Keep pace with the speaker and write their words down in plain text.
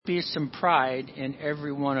be some pride in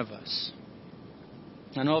every one of us.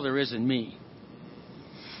 I know there is in me.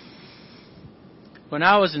 When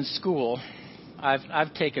I was in school,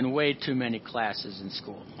 I've taken way too many classes in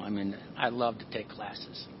school. I mean, I love to take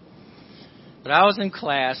classes. But I was in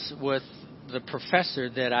class with the professor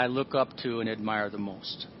that I look up to and admire the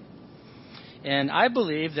most. And I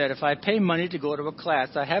believe that if I pay money to go to a class,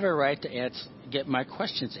 I have a right to get my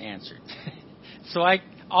questions answered. So I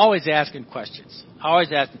always asking questions.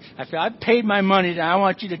 Always asking. I feel I paid my money, and I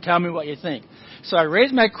want you to tell me what you think. So I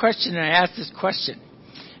raised my question, and I asked this question.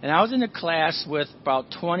 And I was in a class with about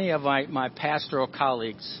 20 of my pastoral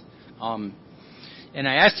colleagues. And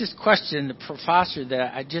I asked this question, the professor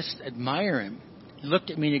that I just admire him. He looked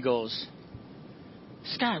at me and he goes,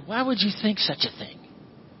 "Scott, why would you think such a thing?"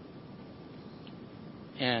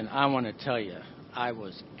 And I want to tell you, I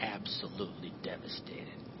was absolutely devastated.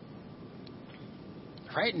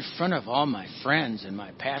 Right in front of all my friends and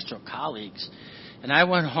my pastoral colleagues. And I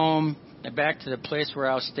went home and back to the place where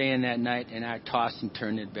I was staying that night, and I tossed and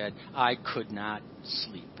turned in bed. I could not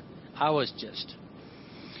sleep. I was just.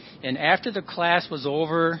 And after the class was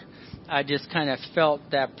over, I just kind of felt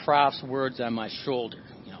that prof's words on my shoulder.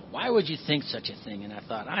 You know, why would you think such a thing? And I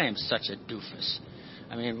thought, I am such a doofus.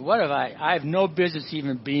 I mean, what have I have no business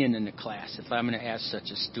even being in the class if I'm going to ask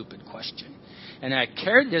such a stupid question. And I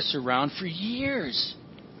carried this around for years.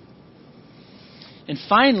 And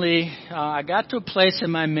finally, I got to a place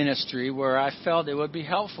in my ministry where I felt it would be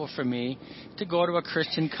helpful for me to go to a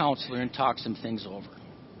Christian counselor and talk some things over.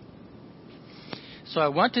 So I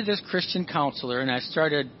went to this Christian counselor, and I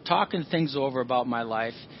started talking things over about my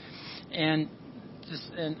life. And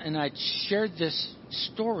I shared this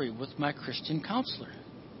story with my Christian counselor.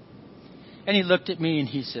 And he looked at me and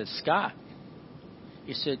he said, "Scott,"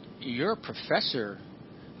 he said, "your professor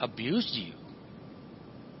abused you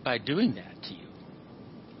by doing that to you."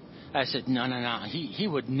 I said, no. He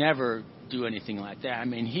would never do anything like that. I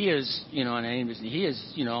mean, he is, and he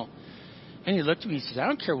is, And he looked at me and he said, "I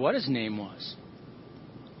don't care what his name was.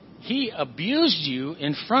 He abused you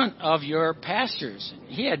in front of your pastors.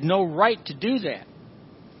 He had no right to do that."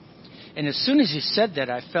 And as soon as he said that,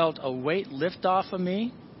 I felt a weight lift off of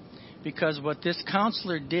me, because what this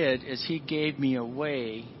counselor did is he gave me a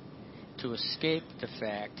way to escape the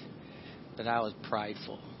fact that I was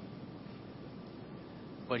prideful.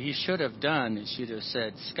 What he should have done is should have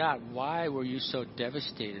said, "Scott, why were you so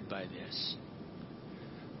devastated by this?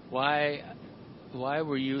 Why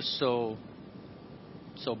were you so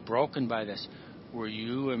broken by this? Were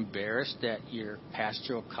you embarrassed that your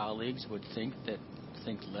pastoral colleagues would think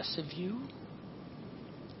less of you?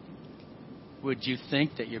 Would you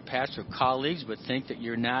think that your pastoral colleagues would think that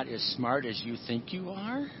you're not as smart as you think you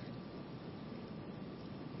are?"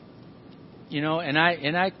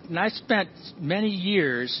 And I spent many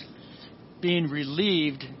years being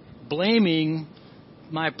relieved, blaming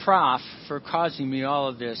my prof for causing me all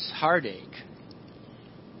of this heartache.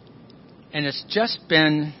 And it's just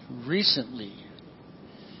been recently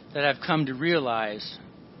that I've come to realize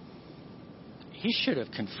he should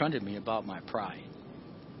have confronted me about my pride,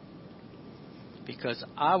 because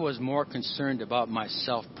I was more concerned about my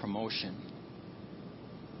self-promotion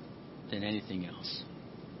than anything else.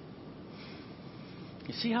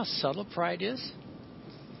 You see how subtle pride is?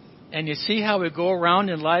 And you see how we go around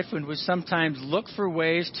in life and we sometimes look for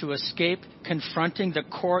ways to escape confronting the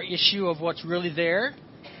core issue of what's really there?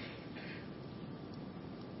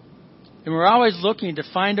 And we're always looking to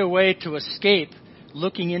find a way to escape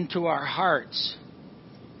looking into our hearts.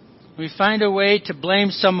 We find a way to blame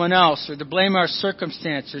someone else, or to blame our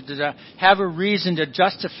circumstance, or to have a reason to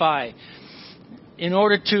justify, in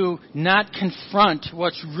order to not confront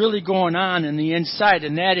what's really going on in the inside.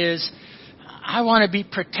 And that is, I want to be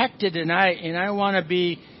protected, and I want to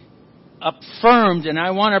be affirmed, and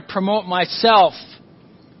I want to promote myself.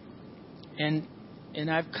 And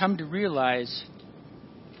I've come to realize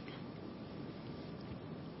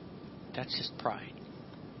that's just pride.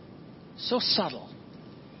 So subtle,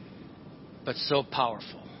 but so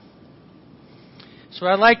powerful. So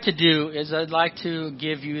what I'd like to do is I'd like to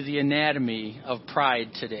give you the anatomy of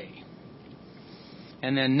pride today.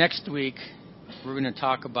 And then next week, we're going to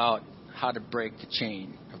talk about how to break the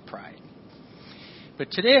chain of pride. But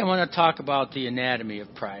today I want to talk about the anatomy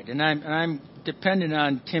of pride. And I'm dependent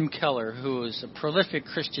on Tim Keller, who is a prolific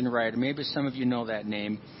Christian writer. Maybe some of you know that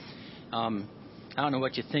name. I don't know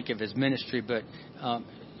what you think of his ministry, but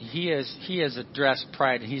he has addressed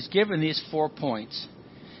pride. And he's given these 4 points.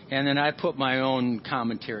 And then I put my own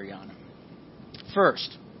commentary on them.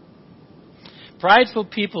 First, prideful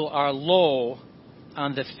people are low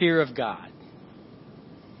on the fear of God.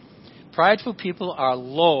 Prideful people are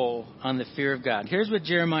low on the fear of God. Here's what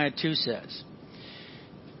Jeremiah 2 says.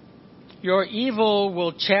 Your evil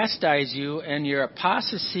will chastise you, and your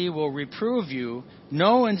apostasy will reprove you.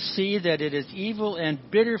 Know and see that it is evil and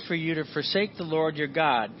bitter for you to forsake the Lord your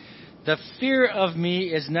God. The fear of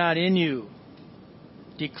me is not in you,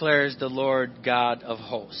 declares the Lord God of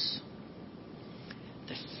hosts.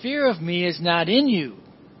 The fear of me is not in you.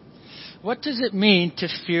 What does it mean to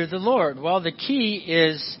fear the Lord? Well, the key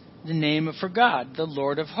is the name for God, the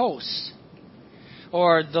Lord of hosts,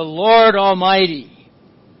 or the Lord Almighty.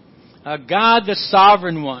 God the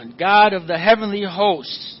Sovereign One, God of the heavenly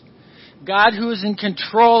hosts, God who is in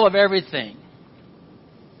control of everything.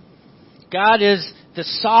 God is the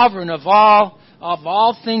sovereign of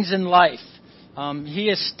all things in life. He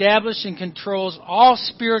established and controls all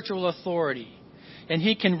spiritual authority, and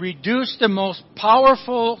He can reduce the most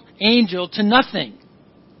powerful angel to nothing.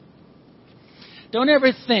 Don't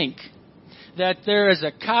ever think that there is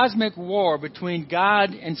a cosmic war between God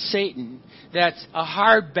and Satan that's a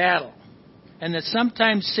hard battle, and that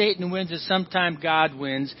sometimes Satan wins and sometimes God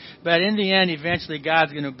wins, but in the end, eventually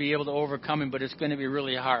God's going to be able to overcome him, but it's going to be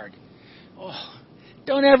really hard. Oh,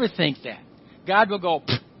 don't ever think that. God will go,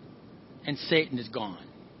 and Satan is gone.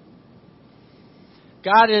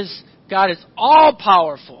 God is all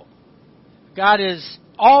powerful. God is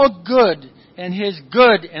all good, and His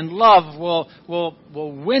good and love will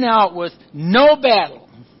win out with no battle,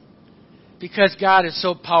 because God is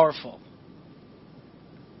so powerful.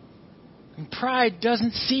 And pride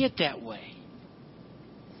doesn't see it that way.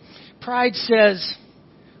 Pride says,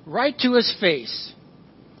 right to His face,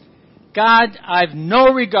 God, I've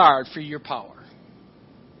no regard for your power.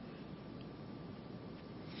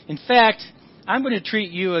 In fact, I'm going to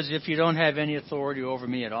treat you as if you don't have any authority over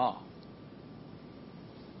me at all.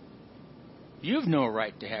 You've no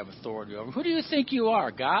right to have authority over me. Who do you think you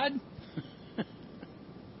are, God?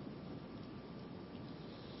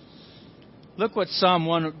 Look what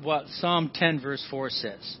Psalm 10 verse 4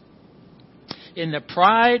 says. In the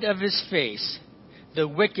pride of his face, the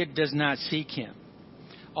wicked does not seek him.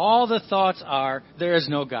 All the thoughts are, there is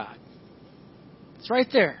no God. It's right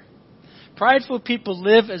there. Prideful people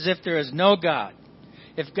live as if there is no God.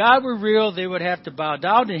 If God were real, they would have to bow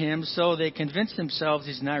down to Him, so they convince themselves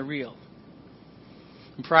He's not real.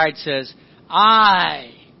 And pride says,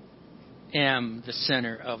 I am the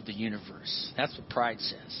center of the universe. That's what pride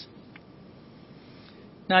says.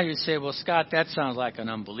 Now you say, well, Scott, that sounds like an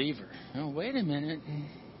unbeliever. Oh, wait a minute.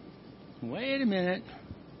 Wait a minute.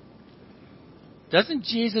 Doesn't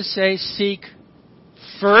Jesus say, seek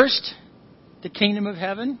first the kingdom of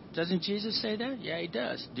heaven? Doesn't Jesus say that? Yeah, He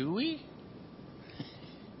does. Do we?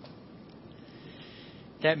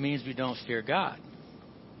 That means we don't fear God.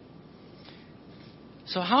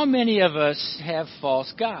 So how many of us have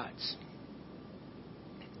false gods?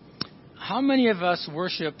 How many of us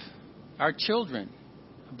worship our children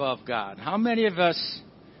above God? How many of us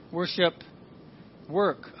worship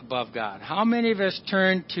work above God? How many of us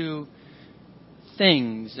turn to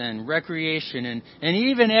things and recreation and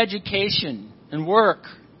even education and work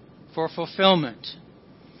for fulfillment?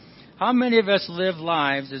 How many of us live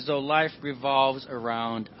lives as though life revolves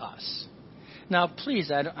around us? Now,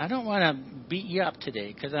 please, I don't want to beat you up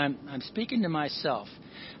today, because I'm speaking to myself.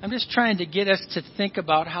 I'm just trying to get us to think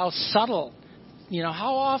about how subtle,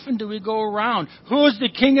 how often do we go around? Who's the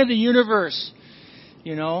king of the universe?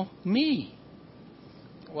 Me.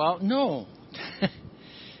 Well, no.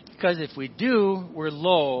 Because if we do, we're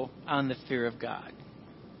low on the fear of God.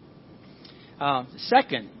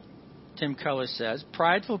 Second, Tim Keller says,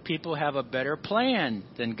 prideful people have a better plan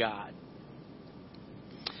than God.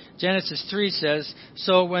 Genesis 3 says,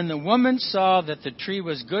 so when the woman saw that the tree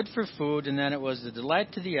was good for food, and that it was a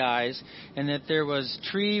delight to the eyes, and that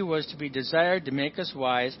tree was to be desired to make us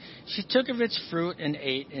wise, she took of its fruit and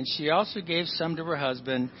ate, and she also gave some to her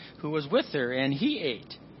husband who was with her, and he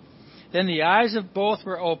ate. Then the eyes of both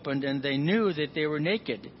were opened, and they knew that they were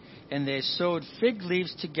naked, and they sewed fig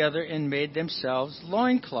leaves together and made themselves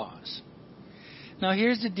loincloths. Now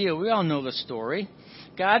here's the deal. We all know the story.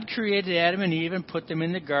 God created Adam and Eve and put them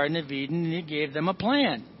in the Garden of Eden, and He gave them a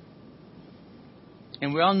plan.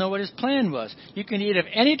 And we all know what His plan was. You can eat of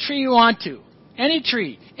any tree you want to. Any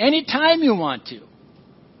tree. Any time you want to.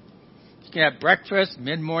 You can have breakfast,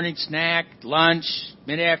 mid-morning snack, lunch,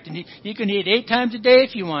 mid-afternoon. You can eat 8 times a day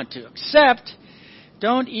if you want to. Except,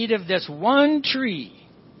 don't eat of this one tree,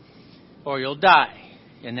 or you'll die.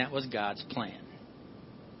 And that was God's plan.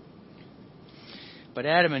 But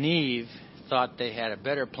Adam and Eve thought they had a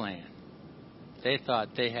better plan. They thought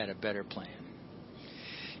they had a better plan.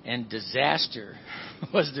 And disaster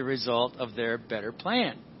was the result of their better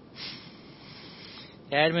plan.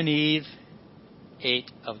 Adam and Eve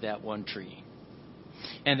ate of that one tree.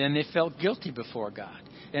 And then they felt guilty before God.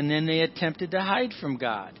 And then they attempted to hide from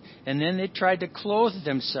God. And then they tried to clothe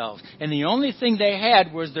themselves. And the only thing they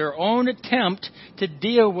had was their own attempt to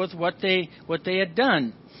deal with what they had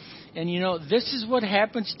done. And this is what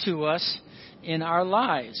happens to us in our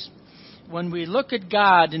lives. When we look at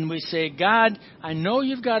God and we say, God, I know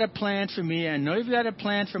you've got a plan for me. I know you've got a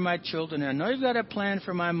plan for my children. I know you've got a plan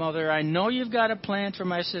for my mother. I know you've got a plan for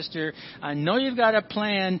my sister. I know you've got a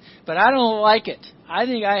plan, but I don't like it. I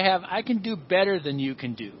think I can do better than you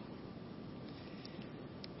can do.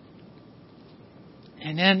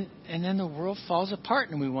 And then the world falls apart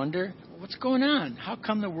and we wonder, what's going on? How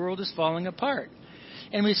come the world is falling apart?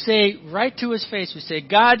 And we say, right to his face, we say,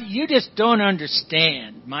 God, you just don't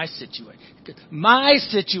understand my situation. My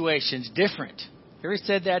situation's different. You ever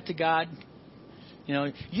said that to God? You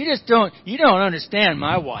don't understand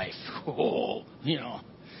my wife. Oh, you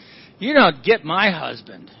don't get my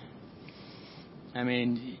husband. I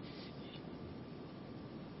mean,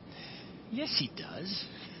 yes, he does.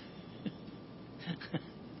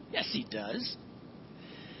 Yes, he does.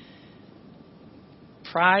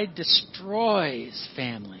 Pride destroys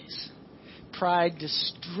families. Pride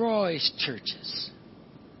destroys churches.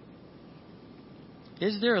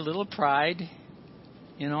 Is there a little pride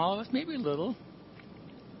in all of us? Maybe a little.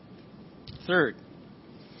 Third,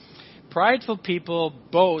 prideful people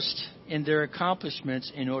boast in their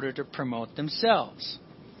accomplishments in order to promote themselves.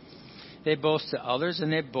 They boast to others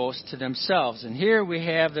and they boast to themselves. And here we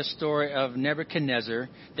have the story of Nebuchadnezzar,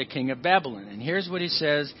 the king of Babylon. And here's what he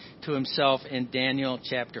says to himself in Daniel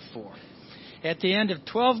chapter 4. At the end of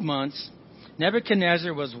 12 months,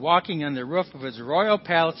 Nebuchadnezzar was walking on the roof of his royal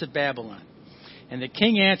palace at Babylon. And the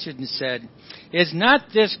king answered and said, Is not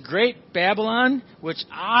this great Babylon, which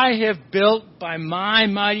I have built by my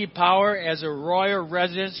mighty power as a royal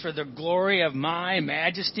residence for the glory of my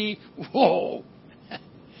majesty? Whoa!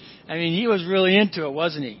 I mean, he was really into it,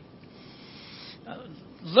 wasn't he?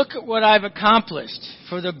 Look at what I've accomplished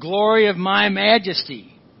for the glory of my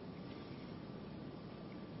majesty.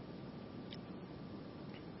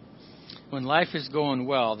 When life is going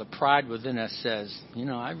well, the pride within us says,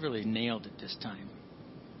 I really nailed it this time.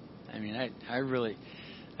 I mean, I really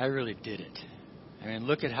did it. I mean,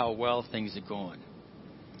 look at how well things are going.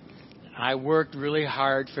 I worked really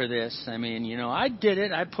hard for this. I mean, I did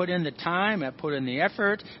it. I put in the time. I put in the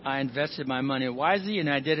effort. I invested my money wisely, and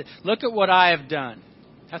I did it. Look at what I have done.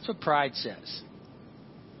 That's what pride says.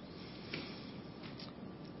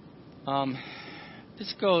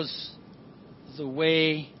 This goes the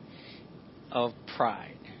way of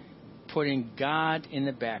pride, putting God in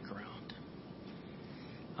the background.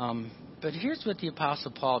 But here's what the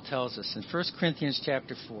Apostle Paul tells us in 1 Corinthians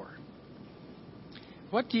chapter 4.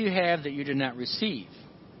 What do you have that you did not receive?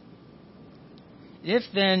 If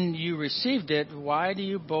then you received it, why do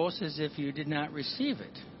you boast as if you did not receive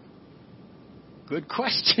it? Good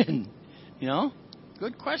question.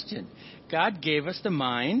 Good question. God gave us the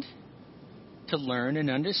mind to learn and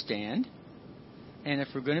understand. And if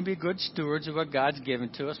we're going to be good stewards of what God's given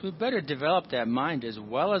to us, we better develop that mind as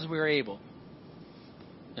well as we're able.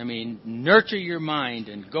 I mean, nurture your mind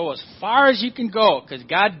and go as far as you can go because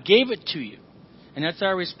God gave it to you. And that's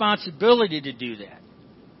our responsibility to do that.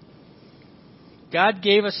 God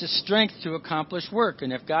gave us the strength to accomplish work.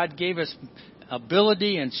 And if God gave us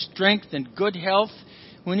ability and strength and good health,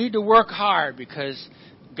 we need to work hard because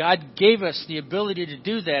God gave us the ability to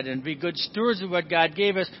do that and be good stewards of what God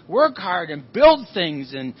gave us. Work hard and build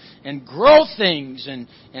things and grow things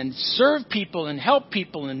and serve people and help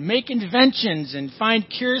people and make inventions and find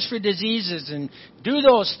cures for diseases and do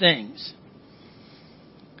those things.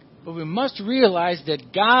 But we must realize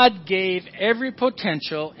that God gave every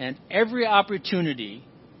potential and every opportunity.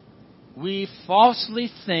 We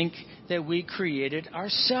falsely think that we created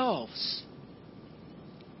ourselves.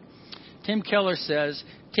 Tim Keller says,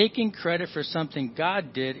 taking credit for something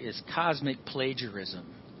God did is cosmic plagiarism.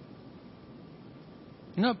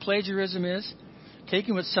 You know what plagiarism is?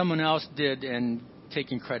 Taking what someone else did and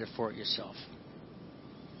taking credit for it yourself.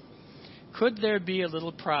 Could there be a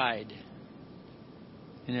little pride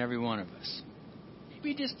in every one of us?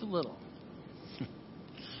 Maybe just a little.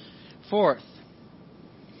 Fourth,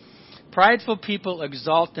 prideful people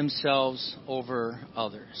exalt themselves over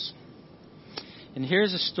others. And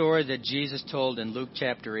here's a story that Jesus told in Luke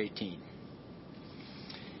chapter 18.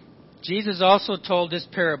 Jesus also told this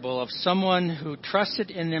parable of someone who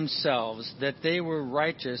trusted in themselves that they were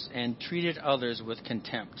righteous and treated others with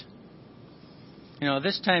contempt.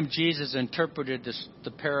 This time Jesus interpreted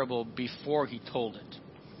the parable before he told it.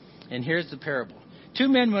 And here's the parable. 2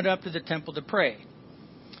 men went up to the temple to pray.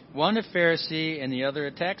 one a Pharisee and the other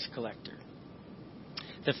a tax collector.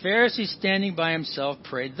 The Pharisee, standing by himself,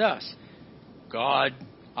 prayed thus, God,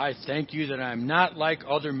 I thank you that I am not like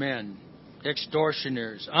other men,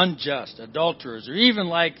 extortioners, unjust, adulterers, or even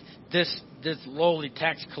like this lowly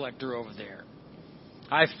tax collector over there.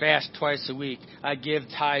 I fast twice a week. I give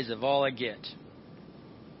tithes of all I get.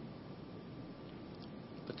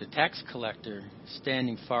 But the tax collector,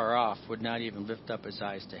 standing far off, would not even lift up his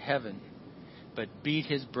eyes to heaven, but beat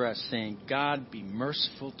his breast, saying, God, be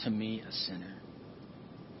merciful to me, a sinner.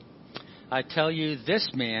 I tell you, this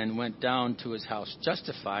man went down to his house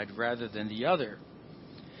justified rather than the other.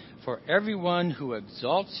 For everyone who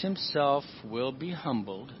exalts himself will be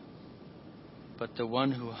humbled, but the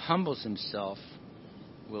one who humbles himself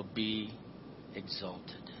will be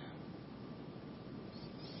exalted.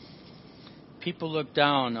 People look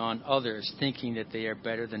down on others thinking that they are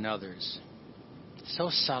better than others. It's so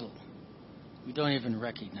subtle. We don't even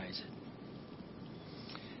recognize it.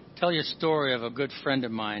 I'll tell you a story of a good friend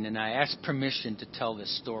of mine, and I asked permission to tell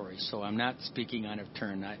this story, so I'm not speaking on a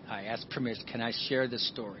turn. I asked permission, can I share this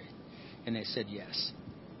story? And they said yes.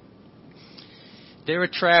 They were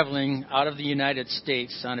traveling out of the United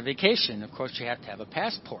States on a vacation. Of course, you have to have a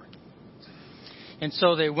passport. And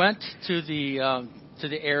so they went to the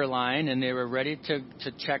airline, and they were ready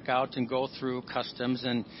to check out and go through customs,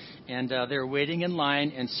 and they were waiting in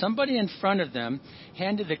line, and somebody in front of them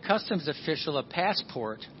handed the customs official a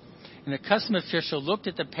passport, and the customs official looked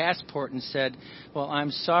at the passport and said, well, I'm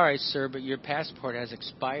sorry, sir, but your passport has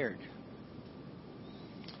expired.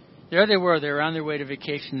 There they were on their way to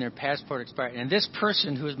vacation, their passport expired, and this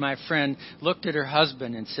person, who was my friend, looked at her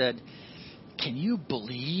husband and said, can you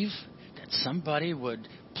believe that somebody would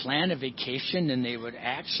plan a vacation and they would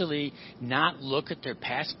actually not look at their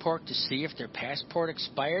passport to see if their passport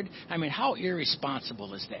expired? I mean, how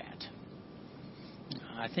irresponsible is that?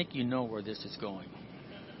 I think you know where this is going.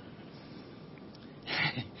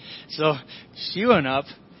 So she went up,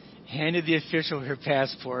 handed the official her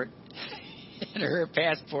passport, and her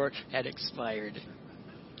passport had expired.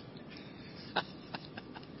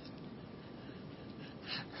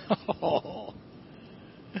 Oh.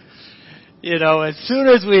 You know, as soon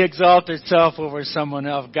as we exalt ourselves over someone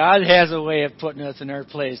else, God has a way of putting us in our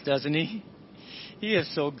place, doesn't He? He is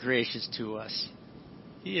so gracious to us.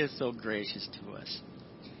 He is so gracious to us.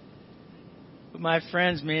 But my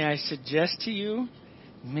friends, may I suggest to you,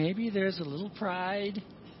 maybe there's a little pride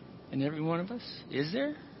in every one of us. Is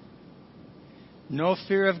there? No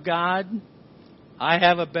fear of God. I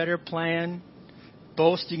have a better plan.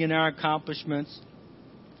 Boasting in our accomplishments.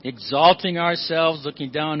 Exalting ourselves,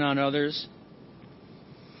 looking down on others.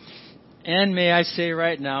 And may I say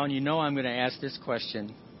right now, and you know I'm going to ask this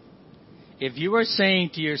question. If you are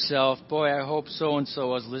saying to yourself, boy, I hope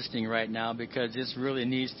so-and-so is listening right now because this really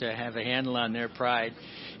needs to have a handle on their pride.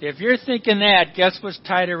 If you're thinking that, guess what's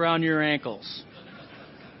tied around your ankles?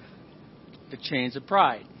 The chains of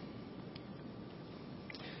pride.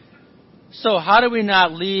 So how do we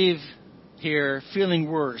not leave here feeling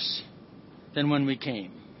worse than when we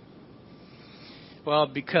came? Well,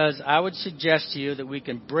 because I would suggest to you that we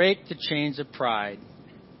can break the chains of pride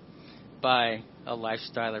by a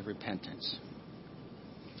lifestyle of repentance.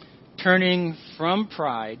 Turning from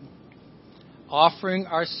pride, offering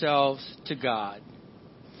ourselves to God,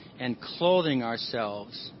 and clothing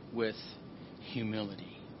ourselves with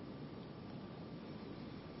humility.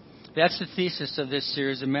 That's the thesis of this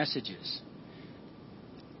series of messages.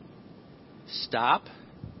 Stop,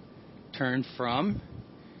 turn from,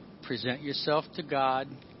 present yourself to God,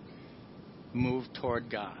 move toward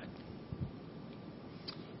God.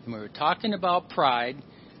 And when we're talking about pride,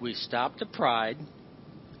 we stop the pride,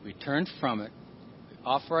 we turn from it, we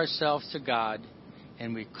offer ourselves to God,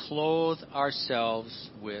 and we clothe ourselves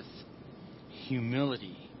with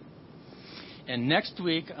humility. And next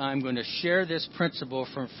week, I'm going to share this principle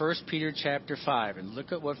from 1 Peter chapter 5. And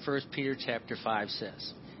look at what 1 Peter chapter 5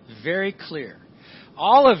 says. Very clear.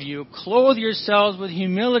 All of you clothe yourselves with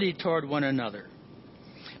humility toward one another,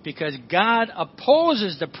 because God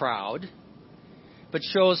opposes the proud, but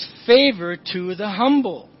shows favor to the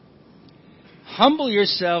humble. Humble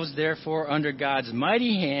yourselves, therefore, under God's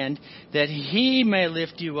mighty hand, that He may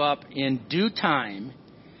lift you up in due time,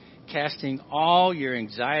 casting all your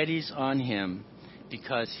anxieties on Him,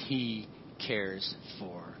 because He cares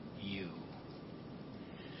for you.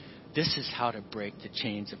 This is how to break the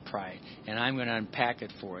chains of pride, and I'm going to unpack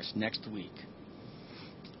it for us next week.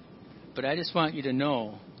 But I just want you to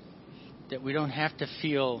know that we don't have to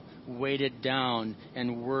feel weighted down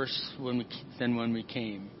and worse than when we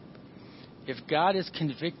came. If God has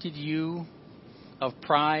convicted you of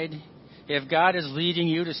pride, If God is leading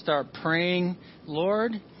you to start praying,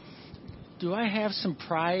 Lord, do I have some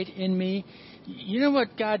pride in me? You know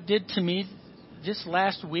what God did to me this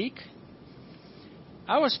last week?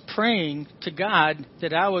 I was praying to God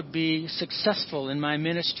that I would be successful in my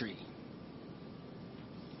ministry.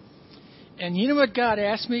 And you know what God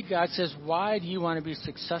asked me? God says, why do you want to be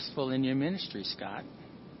successful in your ministry, Scott?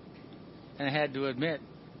 And I had to admit,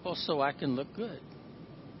 well, so I can look good.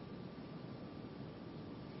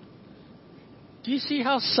 Do you see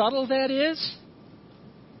how subtle that is?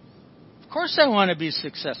 Of course I want to be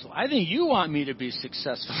successful. I think you want me to be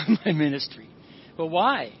successful in my ministry. But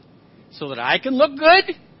why? So that I can look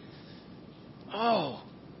good? Oh,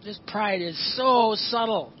 this pride is so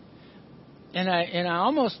subtle. And I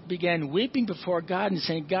almost began weeping before God and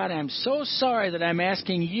saying, God, I'm so sorry that I'm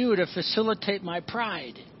asking you to facilitate my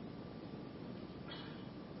pride.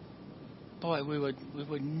 Boy, we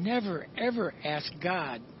would never, ever ask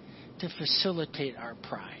God to facilitate our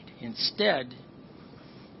pride. Instead,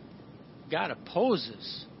 God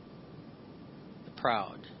opposes the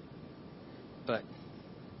proud, but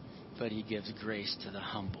He gives grace to the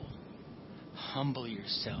humble. Humble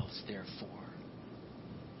yourselves, therefore.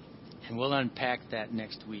 And we'll unpack that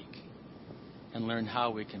next week and learn how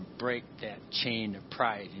we can break that chain of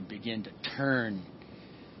pride and begin to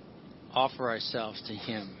offer ourselves to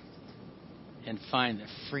Him, and find the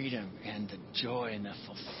freedom and the joy and the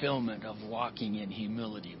fulfillment of walking in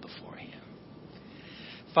humility before Him.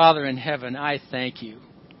 Father in heaven, I thank you.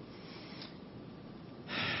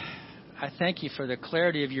 I thank you for the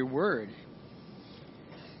clarity of your word.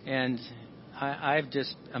 And I'm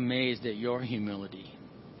just amazed at your humility.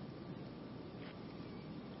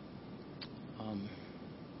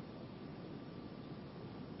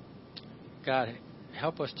 God,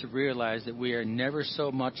 help us to realize that we are never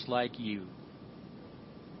so much like you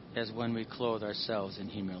as when we clothe ourselves in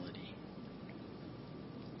humility.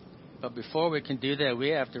 But before we can do that, we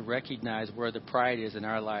have to recognize where the pride is in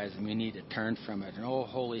our lives, and we need to turn from it. And oh,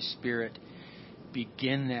 Holy Spirit,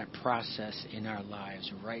 begin that process in our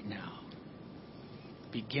lives right now.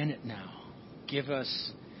 Begin it now.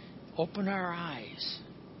 Open our eyes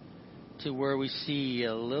to where we see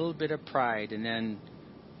a little bit of pride, and then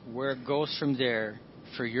where it goes from there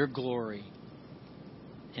for your glory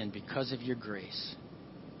and because of your grace.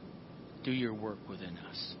 Do your work within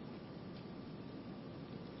us.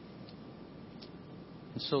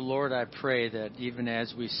 And so, Lord, I pray that even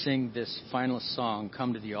as we sing this final song,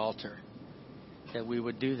 Come to the Altar, that we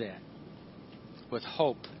would do that with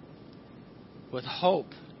hope and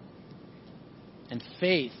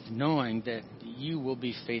faith, knowing that you will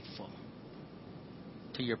be faithful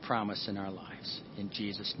to your promise in our lives. In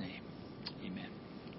Jesus' name.